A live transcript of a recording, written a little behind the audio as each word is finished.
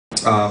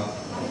Um,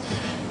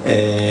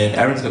 and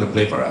Aaron's gonna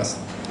play for us.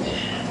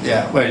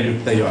 Yeah, where are you?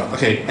 There you are.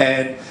 Okay,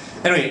 and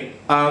anyway,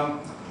 how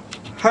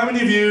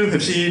many of you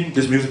have seen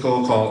this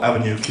musical called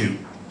Avenue Q?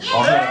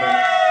 All heard of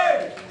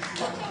it?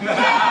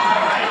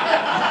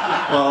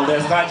 Well,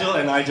 there's Nigel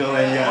and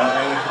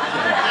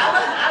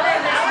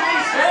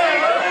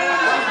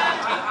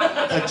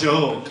a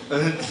joke.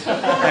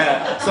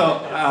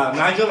 So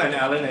Nigel and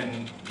Alan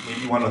and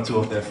maybe one or two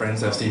of their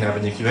friends have seen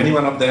Avenue Q.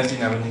 Anyone up there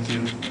seen Avenue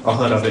Q or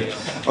heard of it?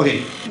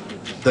 Okay,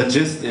 the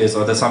gist is,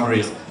 or the summary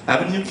is,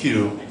 Avenue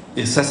Q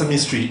is Sesame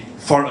Street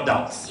for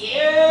adults.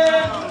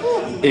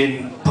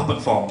 In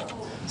puppet form.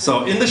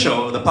 So in the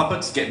show, the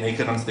puppets get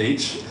naked on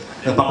stage,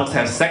 the puppets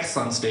have sex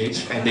on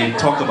stage, and they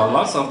talk about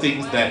lots of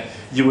things that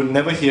you would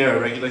never hear a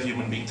regular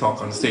human being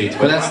talk on stage.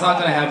 But that's not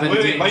gonna happen.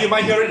 Wait, but you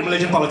might hear it in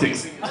Malaysian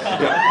politics.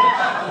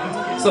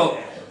 Yeah. So,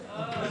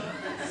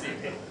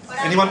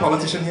 anyone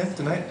politician here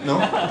tonight? No?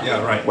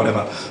 Yeah, right,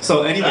 whatever.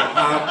 So anyway,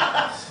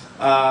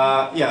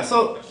 yeah,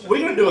 so we're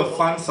gonna do a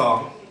fun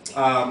song.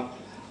 I'm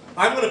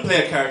gonna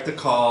play a character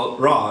called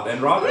Rod,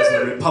 and Rod is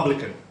a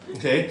Republican,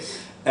 okay?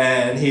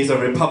 And he's a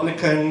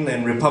Republican,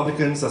 and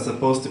Republicans are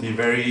supposed to be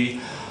very,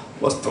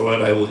 what's the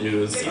word I will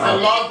use? He's a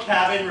log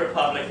cabin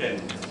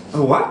Republican.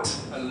 A what?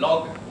 A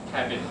log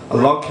cabin. A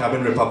log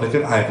cabin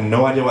Republican? I have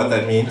no idea what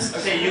that means.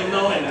 Okay, you'll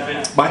know in a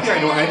bit. But I think I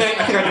know. I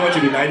think I know what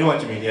you mean. I know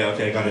what you mean. Yeah.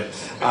 Okay, got it.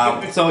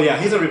 So yeah,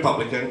 he's a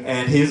Republican,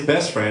 and his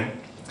best friend,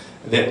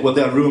 they're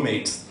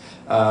roommates.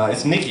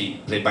 It's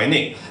Nicky, played by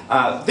Nick.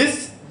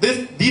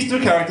 These two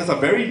characters are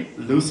very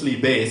loosely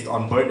based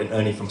on Bert and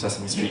Ernie from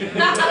Sesame Street.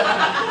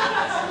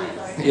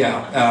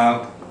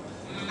 Yeah.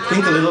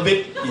 Think a little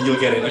bit, you'll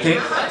get it. Okay.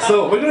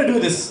 So we're gonna do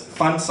this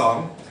fun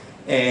song,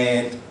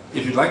 and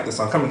if you like the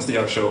song, come and see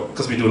our show,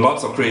 because we do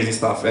lots of crazy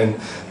stuff. And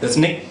there's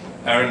Nick,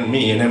 Aaron,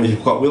 me, and then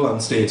we've got Will on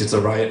stage. It's a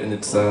riot, and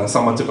it's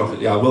someone took off.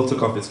 Yeah, Will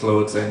took off his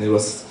clothes, and it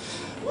was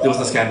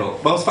a scandal.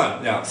 But it was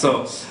fun. Yeah.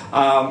 So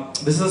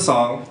this is a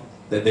song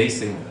that they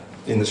sing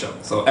in the show.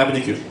 So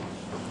Avenue Q.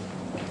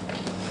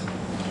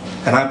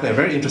 And I play a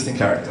very interesting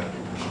character.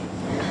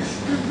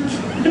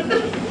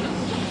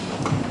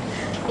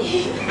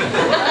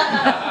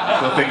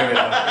 We'll figure it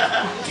out.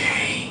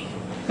 Gay.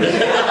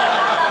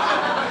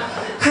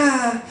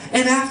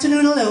 An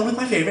afternoon alone with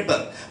my favorite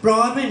book,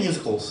 Broadway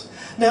musicals.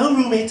 No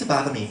roommate to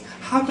bother me.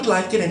 How could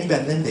life get any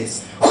better than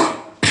this?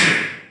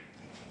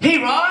 Hey,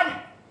 Rod!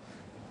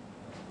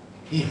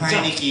 Hey,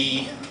 Hi,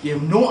 Nicky. You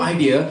have no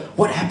idea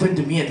what happened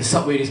to me at the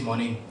subway this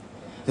morning.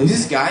 There was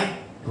this guy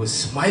who was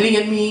smiling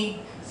at me,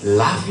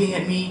 laughing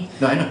at me.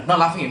 No, not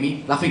laughing at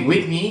me, laughing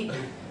with me.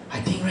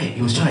 I think, right,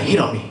 he was trying to hit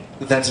on me.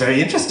 That's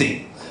very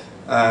interesting.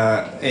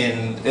 Why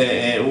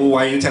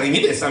are you telling me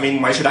this? I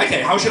mean, why should I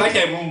care? How should I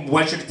care?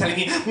 Why should you telling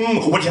me,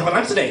 what did you have for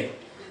lunch today?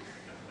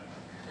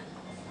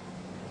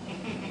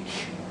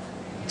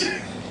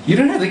 You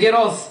don't have to get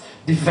all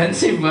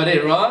defensive about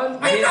it, Rod.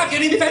 I'm not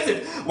getting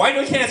defensive. Why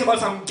don't you care about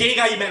some gay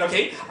guy you met,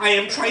 okay? I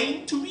am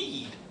trying to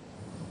read.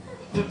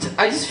 But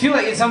I just feel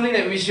like it's something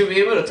that we should be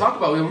able to talk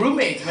about. We're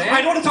roommates, man.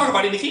 I don't want to talk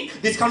about it, Nicky.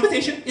 This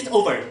conversation is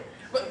over.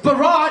 But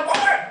Rod!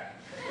 Over!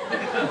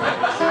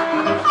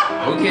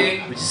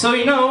 Okay, but just so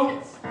you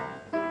know,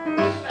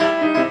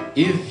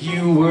 if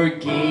you were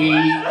gay,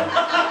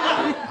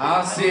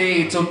 I'll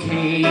say it's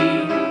okay.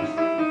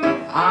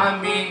 I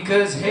mean,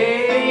 'cause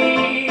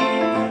hey,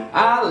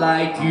 I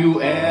like you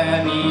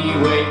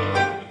anyway.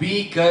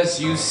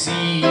 Because you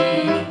see,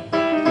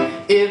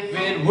 if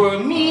it were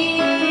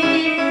me,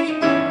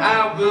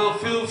 I will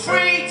feel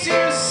free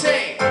to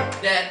say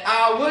that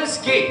I was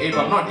gay. If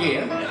I'm not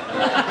gay,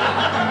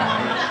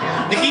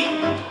 Nicky,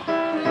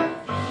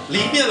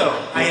 leave me alone.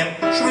 I am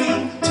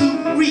trying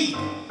to read.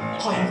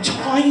 I'm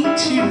trying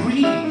to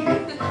read.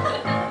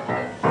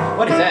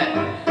 What is that?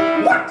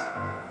 What?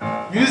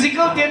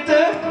 Musical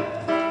theater?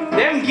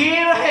 Damn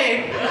gay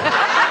ahead.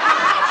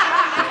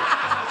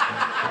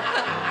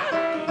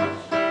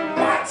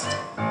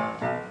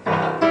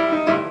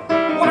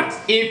 What?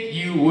 If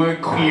you were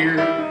queer,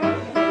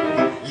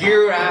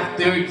 year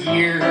after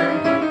year,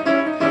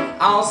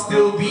 I'll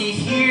still be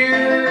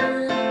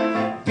here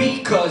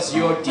because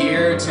you're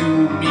dear to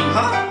me.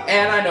 Huh?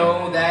 And I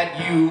know that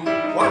you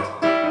What?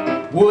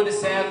 would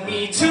accept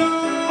me too.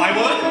 I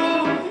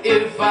would?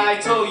 If I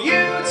told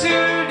you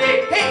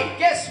today, hey,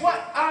 guess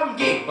what? I'm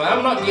gay, but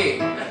I'm not gay.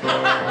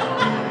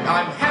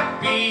 I'm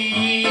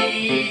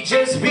happy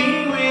just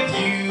being with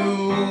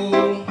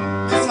you.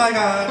 It's like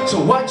a... So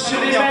what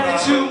should it matter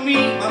to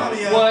me?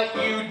 What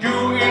you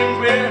do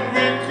in bed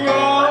with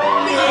Chloe?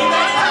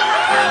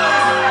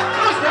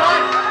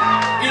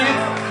 If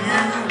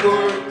you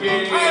were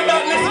gay, I'm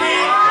not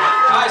listening!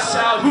 I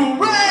shout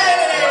hooray!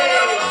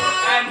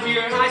 And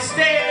here I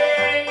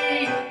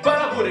stay, but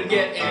I wouldn't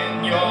get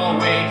in your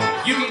way.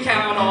 You can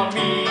count on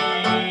me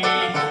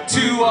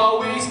to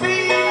always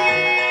be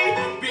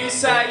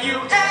beside you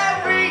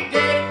every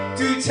day,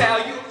 to tell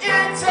you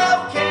it's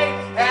okay.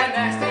 And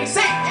as they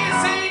say,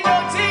 it's ain't no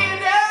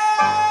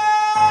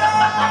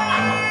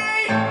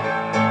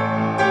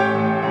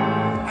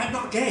I'm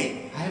not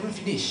gay. I haven't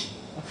finished.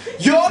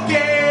 You're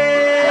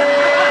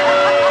gay!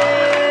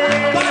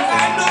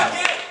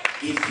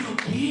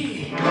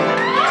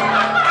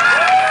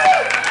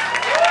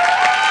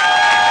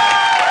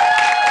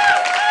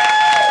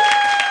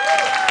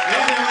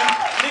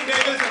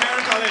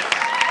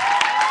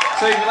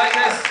 you like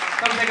this,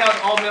 come check out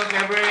All Milk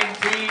Cabaret.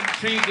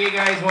 Three gay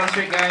guys, one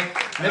straight guy.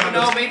 Never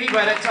know, maybe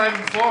by that time,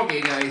 4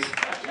 gay guys.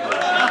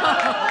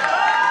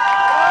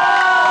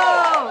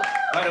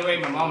 By the way,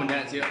 my mom and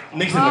dad's here.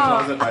 Nick's in the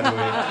closet, by the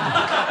way.